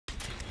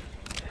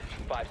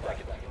5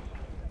 seconds.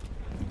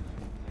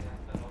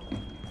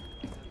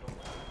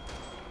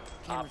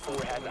 Op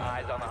 4 has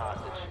eyes on the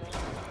hostage.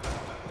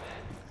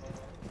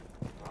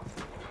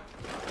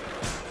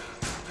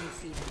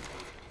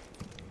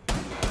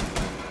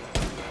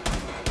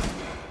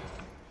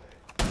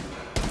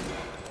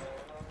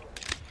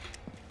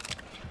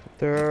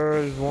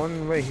 There's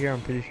one right here,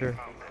 I'm pretty sure.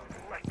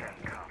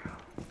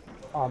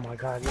 Oh my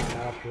god, he's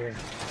not up here.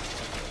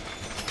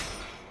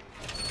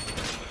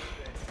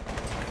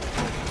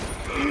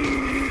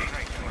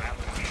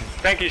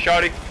 Thank you,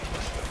 shawty.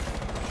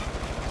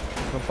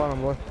 No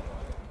problem, boy.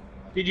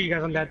 GG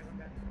guys, I'm dead.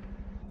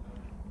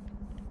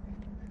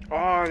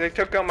 Oh, they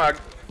took out my...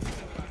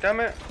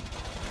 Damn it.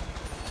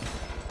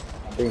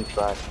 I'm being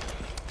tracked.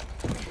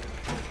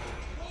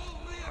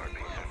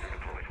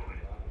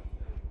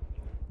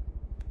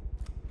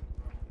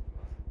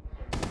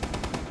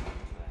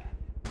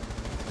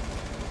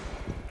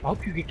 I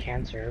hope you get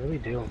cancer, I really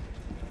do.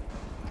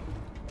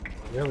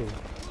 Really.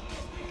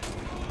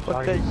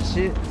 Fuck that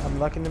shit, I'm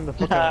locking him the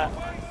fuck out.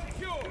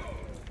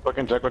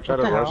 Fucking Jekyll tried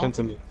to What the rush hell?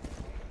 into me.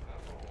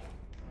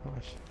 Oh,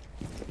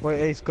 shit. Wait,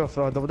 hey, Scuff,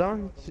 double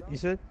down, you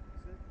said?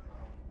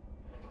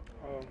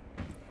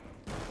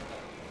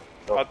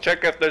 I'll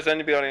check if there's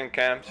anybody in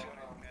cams.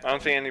 I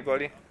don't see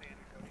anybody.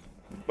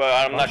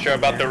 But I'm not sure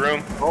about the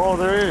room. Oh,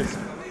 there is.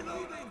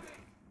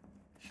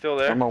 Still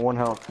there? I'm on 1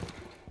 health.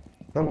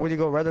 Oh, where'd you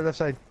go, right or left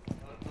side?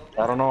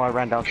 I don't know, I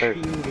ran downstairs.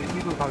 You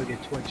can probably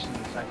get twitched in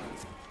the second.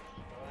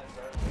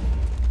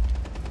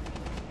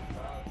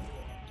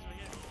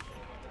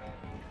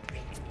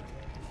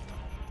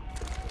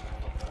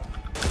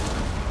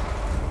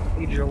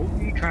 Adriel,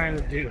 what are you trying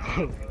to do?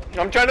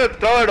 I'm trying to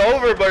throw it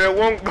over, but it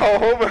won't go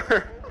over.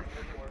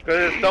 Cause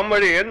there's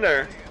somebody in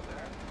there.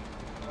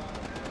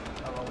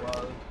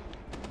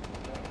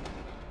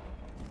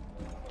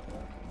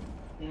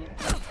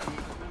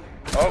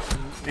 Oh,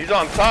 he's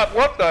on top.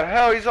 What the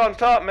hell? He's on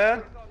top,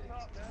 man.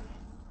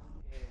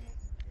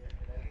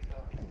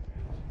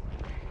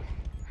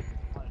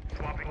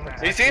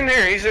 He's in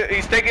here.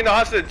 He's taking the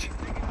hostage.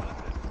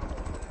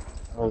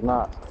 I was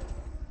not.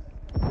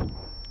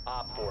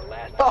 Op 4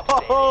 last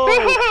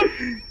Oh!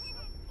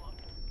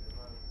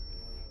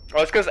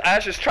 Oh, it's because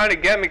Ash is trying to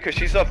get me because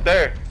she's up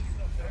there.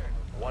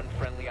 One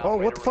friendly Oh,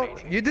 what the fuck?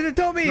 remaining. You didn't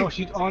tell me! No,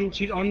 she's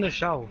on the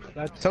shelf.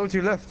 That's Tell to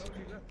your left.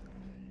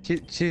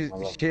 She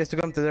has to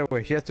come to their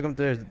way. She has to come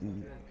to theirs,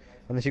 and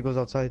then she goes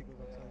outside.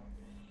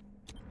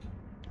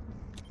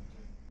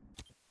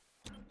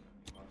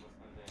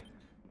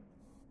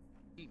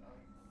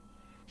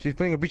 She's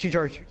putting a breaching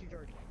charge.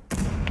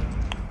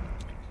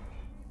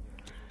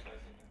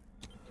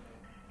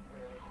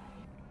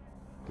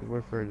 Just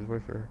wait for her. Just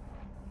wait for her.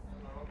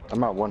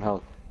 I'm at 1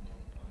 health.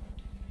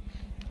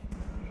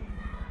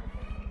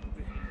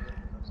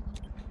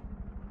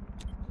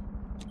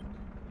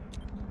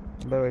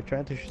 By the way,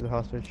 trying to shoot the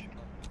hostage.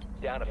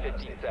 Down to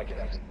 15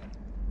 seconds.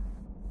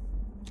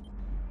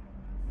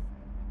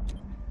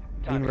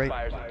 Time Right.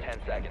 expires in 10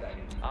 seconds.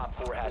 Op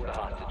 4 has the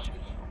hostage.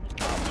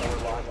 Op 4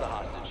 lost the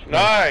hostage.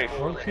 Nice.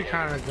 where's she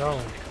trying to go?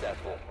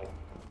 Successful.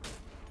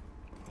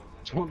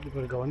 She won't be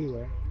able to go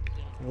anywhere.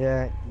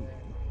 Yeah.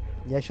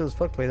 Yeah, she was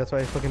fuckboy. That's why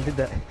I fucking did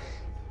that.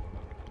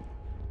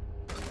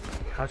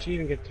 How'd she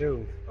even get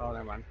through? Oh,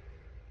 never mind.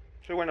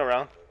 She went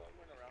around.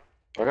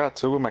 I got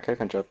 2 with my kick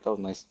and trap. That was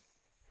nice.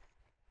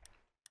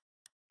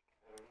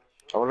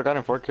 I would've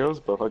gotten 4 kills,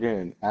 but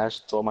fucking Ash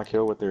stole my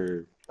kill with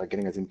her, like,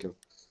 getting a team kill.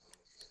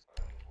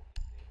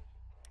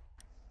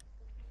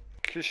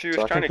 Cause she was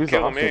So I trying to confused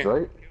the kill me. hostage,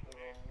 right?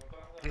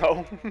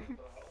 No.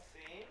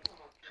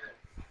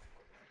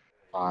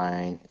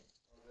 Fine.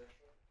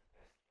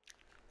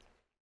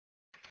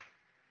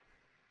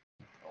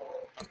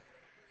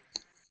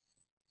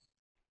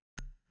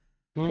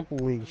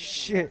 Holy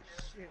shit.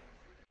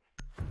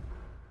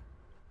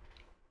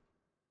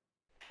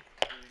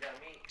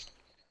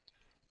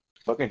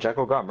 Fucking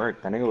Jekyll got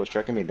murked. That nigga was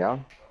tracking me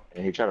down,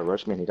 and he tried to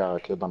rush me, and he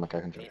got killed by my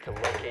kick and trap. Need to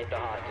locate the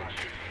hostage.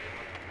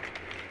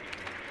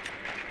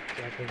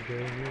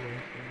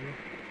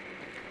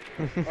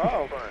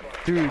 Oh.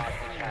 Dude,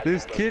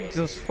 this kid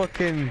just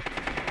fucking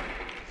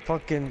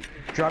drop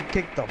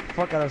kicked the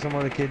fuck out of some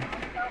other kid.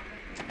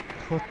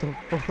 What the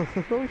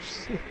fuck? Oh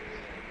shit.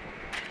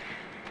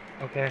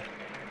 Okay.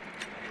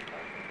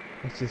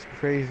 It's just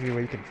crazy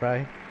what you can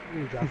try.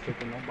 You drop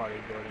kicking nobody,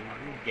 Jordan.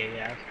 You gay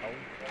asshole.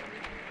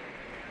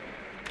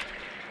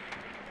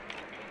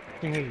 I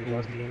can hear you,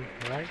 lesbian,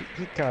 alright?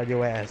 He called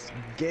your ass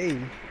gay.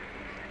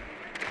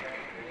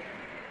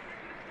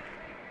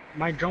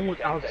 My drone was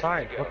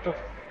outside. What the?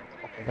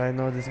 Okay. I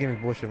know this game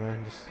is bullshit,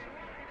 man. Just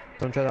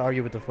don't try to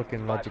argue with the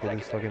fucking logic of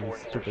this fucking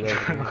stupid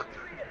ass game.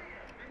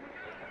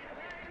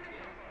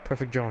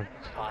 Perfect drone.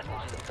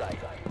 Hostage in sight.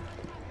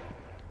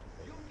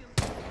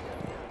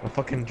 A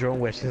fucking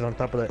drone wish is on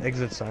top of the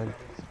exit sign.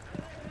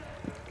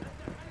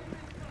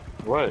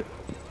 What?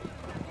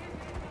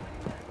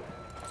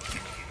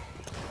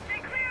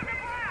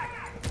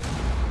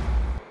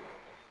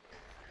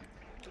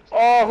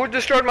 Oh, who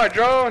destroyed my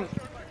drone?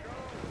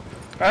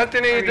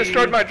 Anthony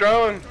destroyed my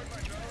drone.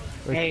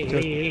 Hey,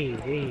 chill.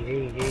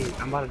 hey,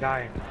 I'm about to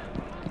die.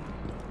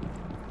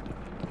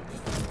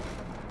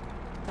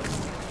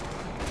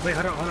 Wait,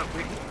 hold on,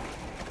 wait.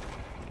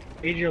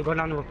 Adriel, go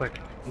down real quick.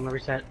 I'm gonna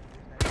reset.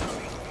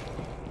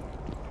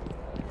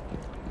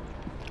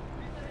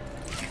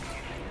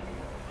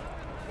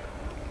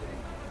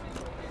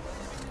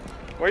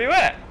 Where you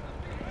at?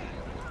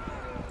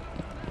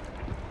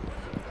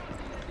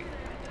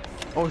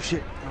 Oh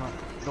shit.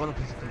 Go on the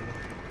place.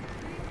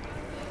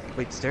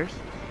 Wait, stairs?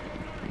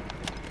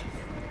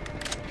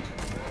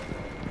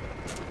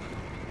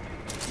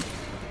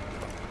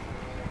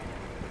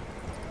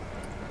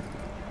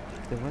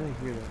 Then when I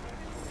hear that?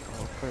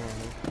 Oh, fuck,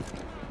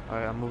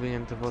 alright, I'm moving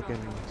into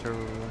fucking server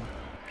room.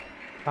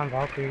 Found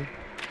Valkyrie.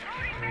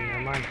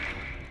 Never mind.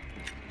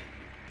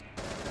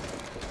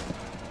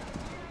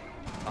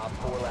 Op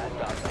 4 last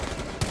stop.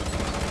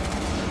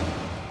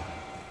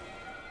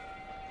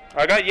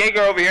 I got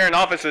Jaeger over here in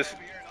offices.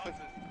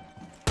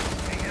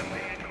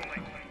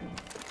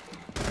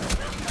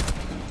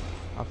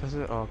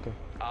 Officer? Oh, okay.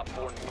 Op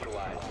 4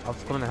 neutralized. I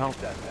was coming to help.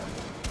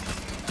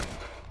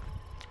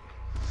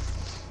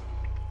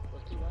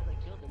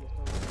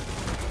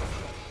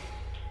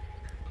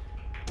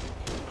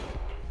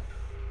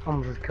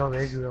 Almost just killed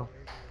Adriel.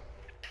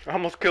 I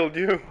almost killed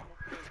you.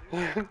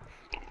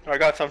 I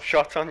got some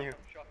shots on you.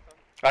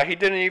 He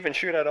didn't even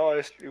shoot at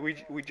all.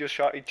 We just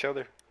shot each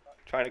other,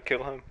 trying to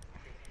kill him.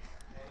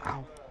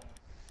 Ow.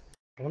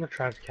 I wanna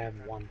try this cab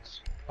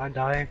once. If I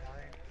die,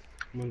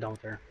 I'm done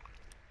with her.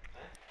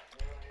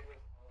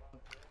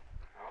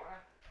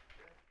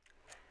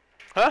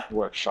 Huh?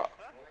 Workshop.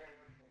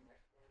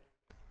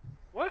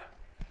 What?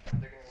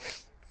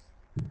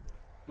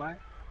 What?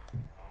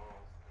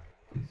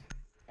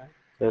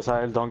 Yes,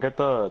 I don't get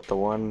the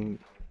one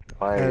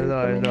by I know, the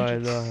I main know, I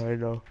entrance. know, I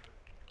know.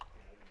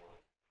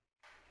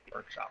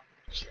 Workshop.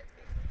 Shit.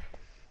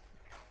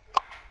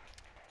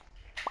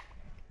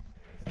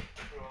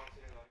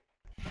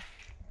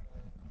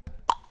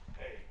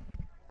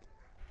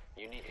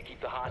 You need to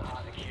keep the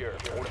hostage secure.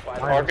 Fortify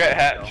the Or get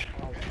hatch.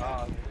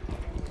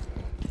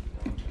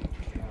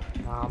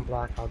 Nah, I'm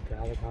black. I'll do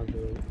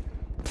it.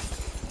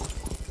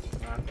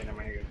 Nah, I think I'm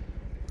good.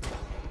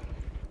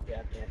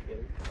 Yeah, I can't do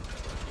it.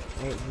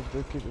 Wait,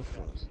 look at the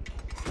front.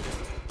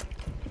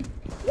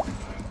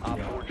 Op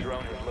 4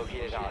 drone has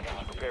located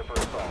hostage. Prepare for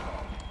assault.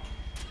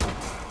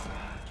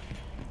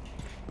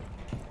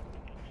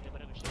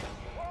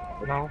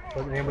 No?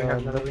 Does anybody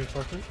have another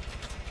reinforcement?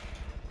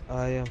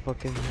 I am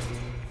fucking.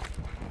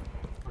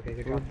 Okay,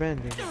 good We're job.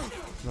 banding.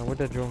 Now, where'd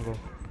that drone go?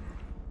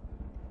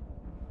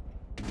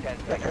 10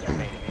 seconds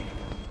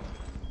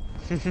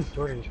remaining.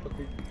 Jordan, you're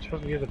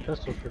supposed to use a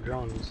pistol for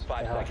drones.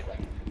 5 Yeah.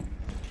 seconds.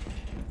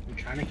 You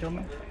trying to kill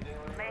me?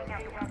 Be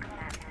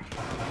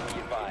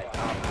advised.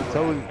 Op 4 So,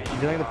 has you're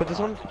been not gonna put this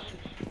one?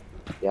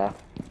 Yeah.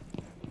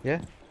 Yeah?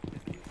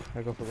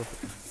 I go for it.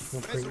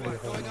 Completely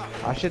holding me.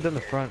 I should've done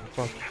the front.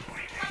 Fuck.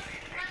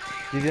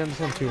 You did this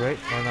one too, right?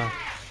 Or not?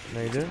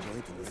 No, you didn't?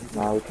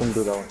 Nah, we couldn't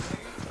do that one.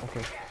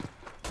 Okay.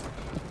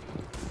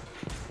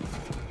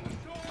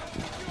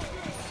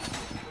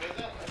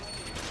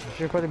 I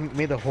should've probably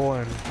made a hole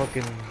in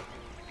fucking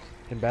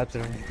in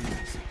bathroom.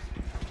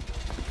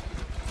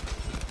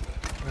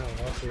 No,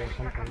 Valkyrie or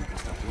something.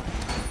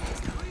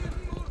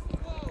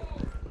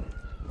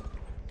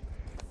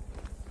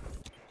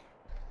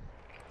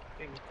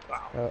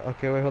 Wow.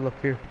 Okay, wait, hold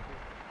up here.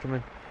 Come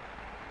in.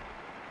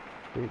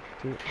 3,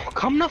 2.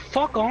 Come the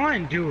fuck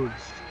on, dude!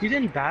 He's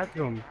in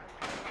bathroom.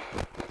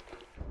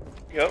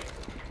 Yep.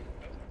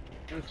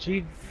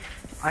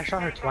 I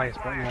shot her twice,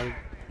 but you know,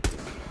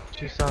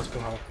 she still has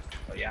full health.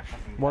 But yeah.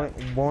 Want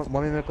me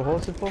to make a hole,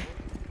 simple?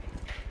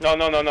 No.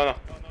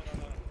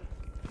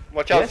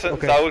 Watch out, Yes?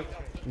 Okay. Saul.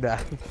 Nah.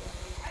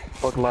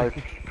 Fuck life.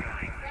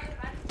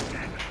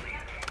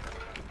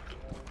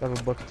 I have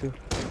a buck too.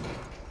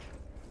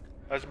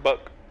 That's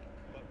Buck.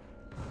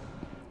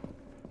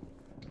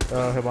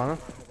 Hibana.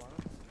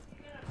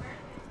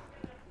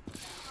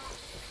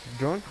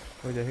 Drone?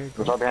 Where's that here?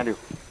 What's right behind you?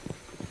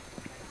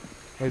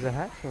 Where's that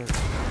hatch? Or?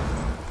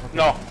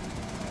 No.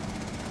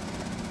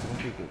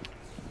 Okay, good.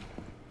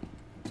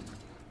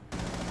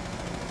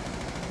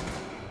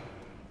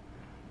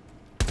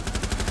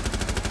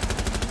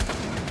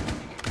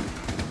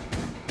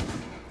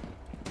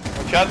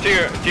 Watch out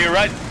to your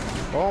right.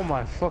 Oh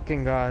my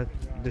fucking god.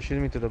 They're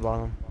shooting me to the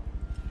bottom.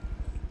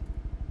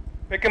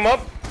 Pick him up.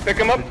 Pick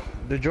him up.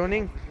 They're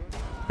joining.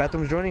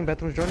 Bathroom's joining. No.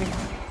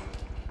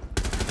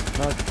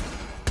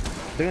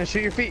 They're gonna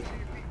shoot your feet.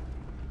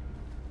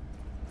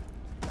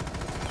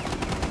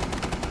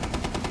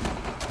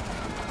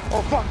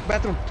 Oh fuck.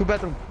 Bathroom. 2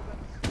 bathroom.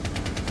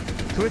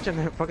 Twitch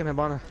and fucking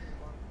Hibana.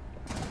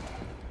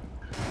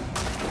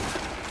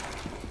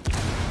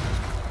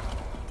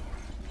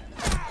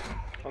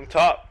 On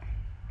top.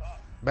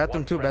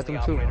 Bathroom 2. friendly So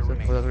operator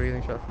that's where you're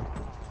getting shot from.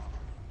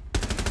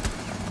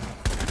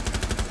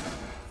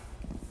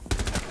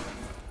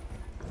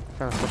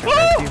 Trying to fucking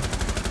knife you.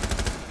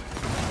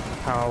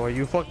 How are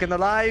you fucking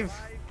alive?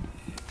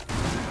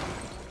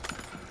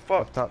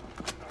 Fuck. Up top.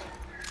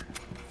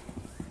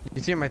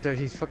 You see him right there?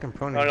 He's fucking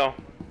prone. No, no.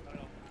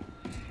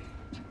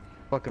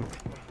 Fuck him.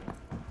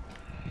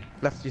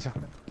 Left, you saw.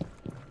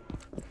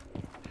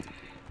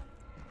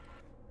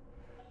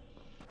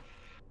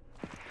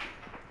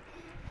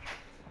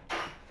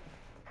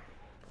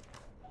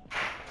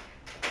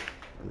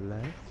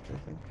 Left, I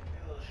think.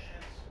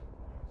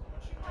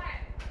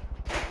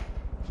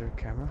 Is there a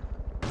camera?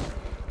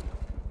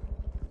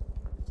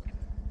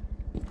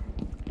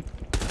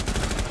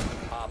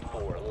 Op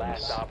 4,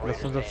 last Left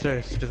operator one's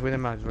upstairs. Just wait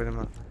him out. Just wait him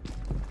out.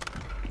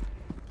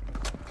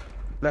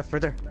 Left,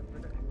 right there.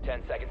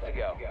 10 seconds to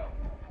go.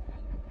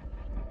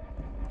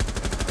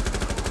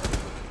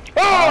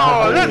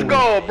 Oh, let's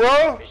go,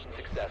 bro. Mission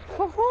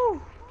successful.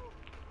 Woohoo!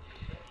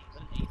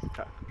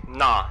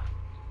 Nah,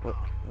 What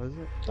was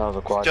it? That was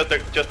a quad. just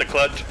a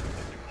clutch.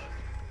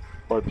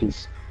 Or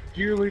piece.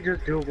 Do you really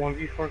just do a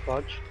 1v4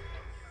 clutch?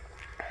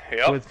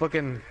 Yep. With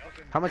fucking.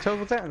 How much health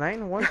was that?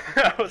 9? 1?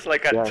 I was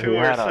like at Yeah, 2 he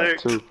or had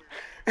 6. 2.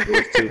 It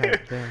was 2.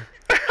 God damn.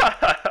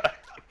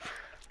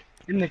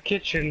 In the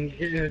kitchen,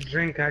 getting a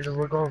drink, I just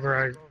look over,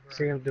 I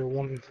see him do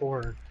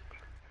 1v4.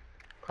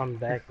 Come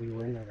back, we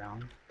win the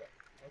round.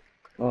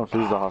 Oh,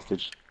 he's the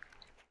hostage.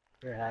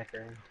 You're a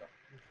hacker.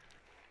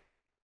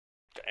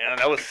 Damn,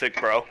 that was sick,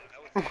 bro.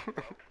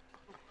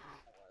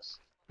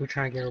 We're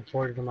trying to get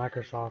reported to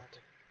Microsoft.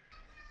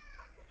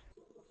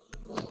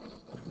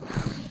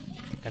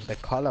 And the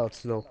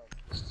callouts though.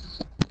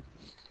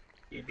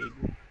 Yeah,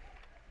 baby.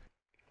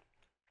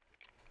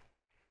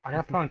 I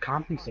gotta put on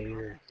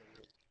compensator.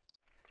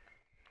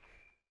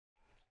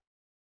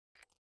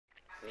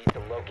 Need to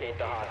locate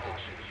the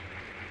hostage.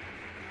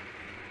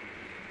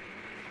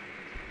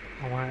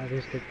 I want at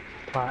least get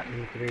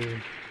platinum 3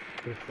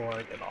 before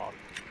I get off.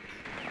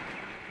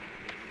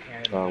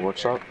 And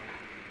Workshop?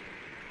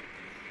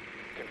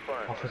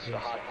 Confirmed. Officers. The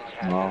hostage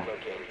has No. been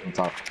located. On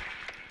top.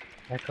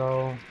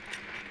 Echo.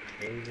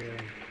 Danger.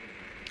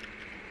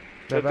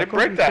 Did they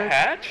break the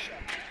hatch?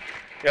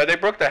 Yeah, they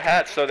broke the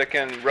hatch so they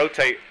can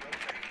rotate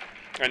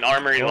in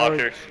armory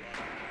lockers.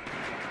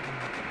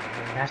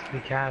 It has to be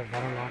Cav, I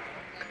don't know.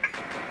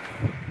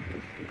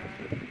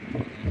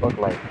 Look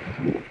like.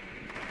 10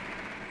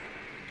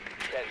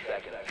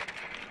 seconds.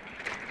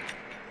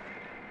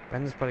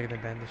 Bandit's probably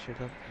gonna band this shit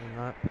up or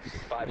not.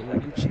 5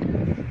 seconds.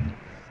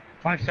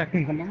 5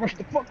 seconds, I'm gonna rush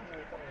the fuck.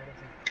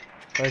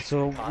 Alright,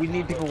 so we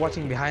need people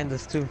watching behind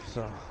us too,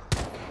 so.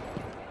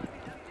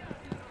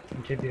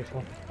 Okay,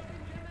 beautiful.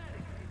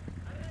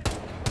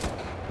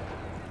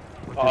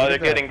 Oh, they're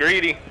getting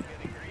greedy.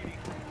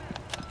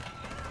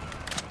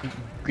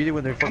 Greedy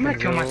when they're I'm fucking gonna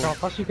kill low.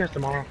 myself, I'll see you guys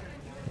tomorrow.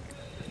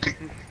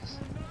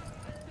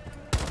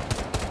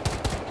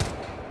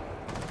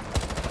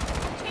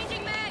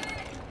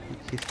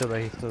 He's still there,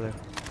 he's still there.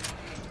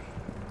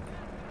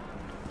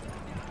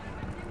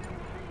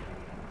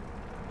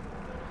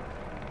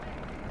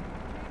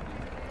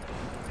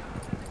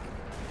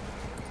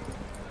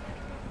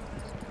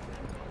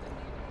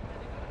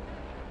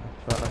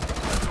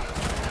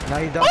 Now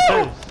he's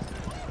downstairs.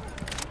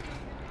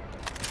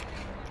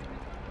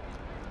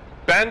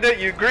 Bandit,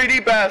 you greedy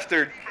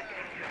bastard.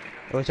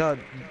 Watch out,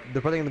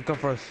 they're probably gonna come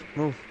for us.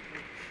 Move.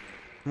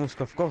 Move,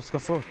 Scuff, go,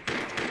 Scuff, go.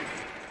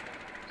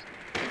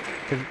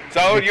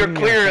 So you're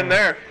clear in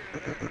there.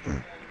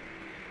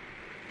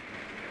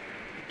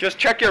 Just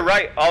check your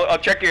right. I'll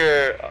check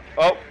your.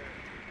 Oh,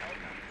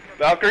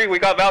 Valkyrie, we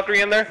got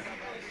Valkyrie in there.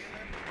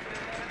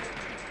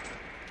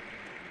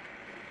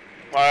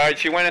 All right,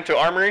 she went into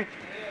armory.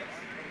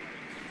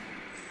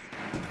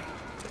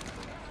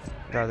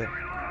 Got it.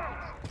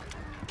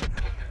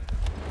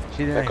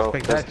 She didn't Echo.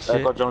 expect that shit.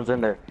 Echo Jones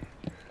in there.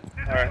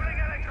 All right.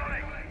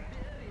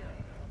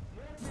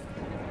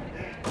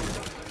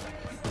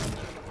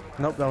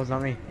 Nope, that was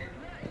not me.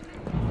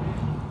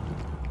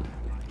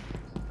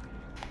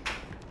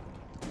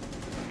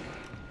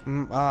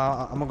 I'm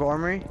gonna go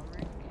armory.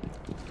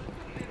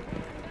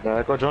 Yeah,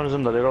 Echo Jones is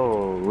in the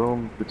little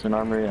room between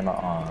armory and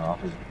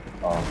office.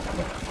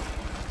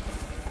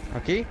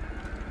 Okay?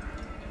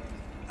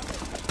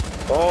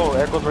 Oh,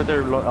 Echo's right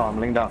there,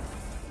 laying down.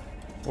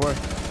 Where?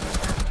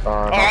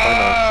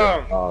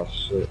 Ah! Oh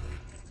shit.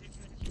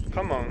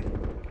 Come on.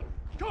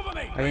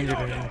 I injured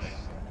her.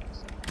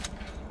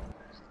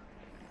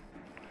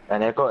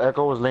 And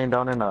Echo was laying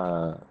down in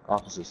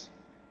offices.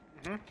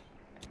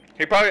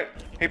 He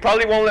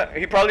probably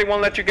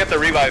won't let you get the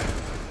revive.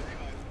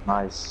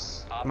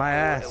 Nice. Op My 4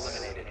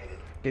 ass.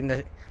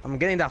 eliminated. I'm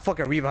getting that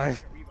fucking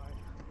revive.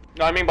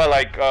 No, I mean, but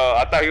like,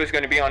 I thought he was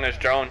gonna be on his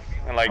drone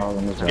and like Oh,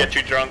 on his drone. get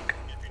you drunk.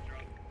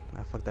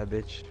 Nah, fuck that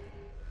bitch.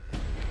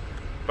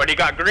 But he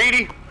got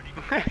greedy.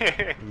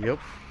 Yep.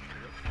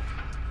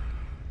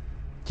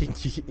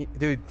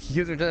 Dude, he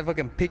was trying to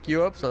fucking pick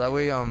you up so that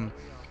way,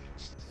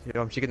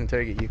 she can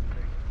interrogate you.